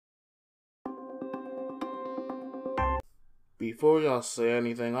Before y'all say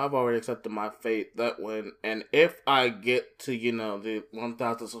anything, I've already accepted my fate that when, and if I get to, the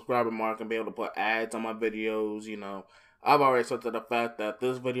 1,000 subscriber mark and be able to put ads on my videos, I've already accepted the fact that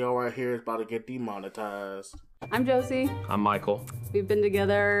this video right here is about to get demonetized. I'm Josie. I'm Michael. We've been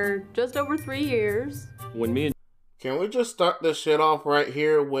together just over 3 years. Can we just start this shit off right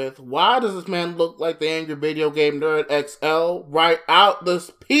here with, why does this man look like the Angry Video Game Nerd XL? Right out this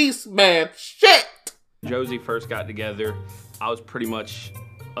piece, man. Shit! Josie first got together. I was pretty much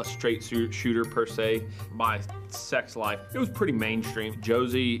a straight shooter per se. My sex life, it was pretty mainstream.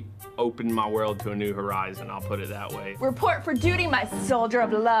 Josie opened my world to a new horizon, I'll put it that way. Report for duty, my soldier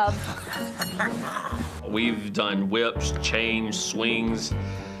of love. We've done whips, chains, swings,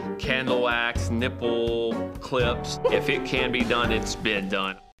 candle wax, nipple clips. If it can be done, it's been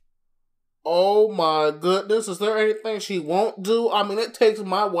done. Oh my goodness, is there anything she won't do? I mean, it takes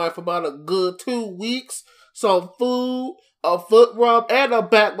my wife about a good 2 weeks, some food, a foot rub, and a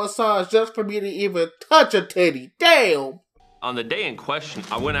back massage just for me to even touch a titty. Damn! On the day in question,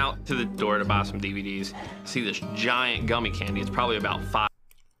 I went out to the door to buy some DVDs. See this giant gummy candy. It's probably about 5.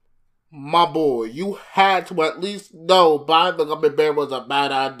 My boy, you had to at least know buying the gummy bear was a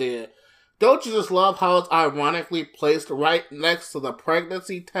bad idea. Don't you just love how it's ironically placed right next to the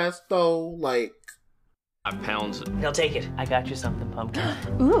pregnancy test, though? Like, 5 pounds. I'll take it. I got you something, Pumpkin.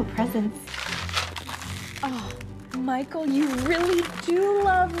 Ooh, presents. Oh, Michael, you really do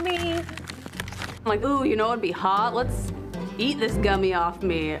love me. I'm like, ooh, it'd be hot. Let's eat this gummy off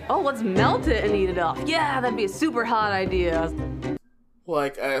me. Oh, let's melt it and eat it off. Yeah, that'd be a super hot idea.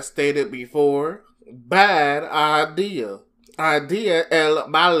 Like I stated before, bad idea. Idea el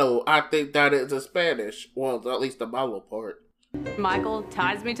malo. I think that is in Spanish. Well, at least the malo part. Michael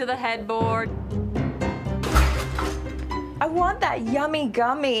ties me to the headboard. I want that yummy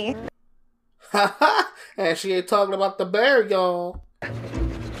gummy. Haha, and she ain't talking about the bear, y'all.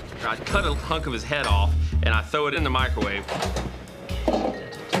 I cut a hunk of his head off and I throw it in the microwave.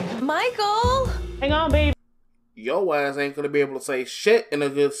 Michael! Hang on, baby. Yo ass ain't gonna be able to say shit in a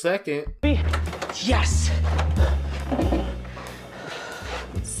good second. Yes!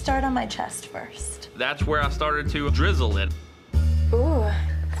 Start on my chest first. That's where I started to drizzle it. Ooh,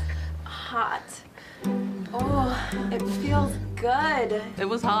 hot. Oh, it feels good. It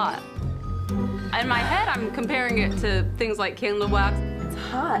was hot. In my head, I'm comparing it to things like candle wax. It's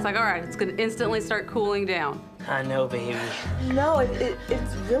hot. It's like, all right, it's gonna instantly start cooling down. I know, baby. No,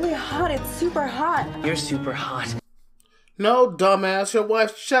 it's really hot. It's super hot. You're super hot. No, dumbass, your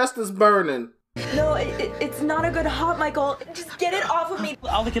wife's chest is burning. No, it's not a good hot, Michael. Just get it off of me.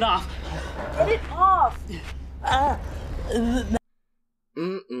 I'll lick it off. Get it off.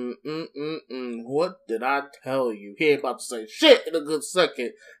 What did I tell you? He ain't about to say shit in a good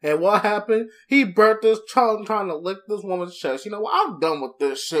second. And what happened? He burnt this child trying to lick this woman's chest. You know what? I'm done with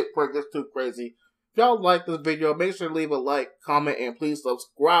this shit. It's too crazy. If y'all like this video, make sure to leave a like, comment, and please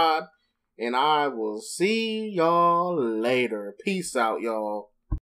subscribe. And I will see y'all later. Peace out, y'all.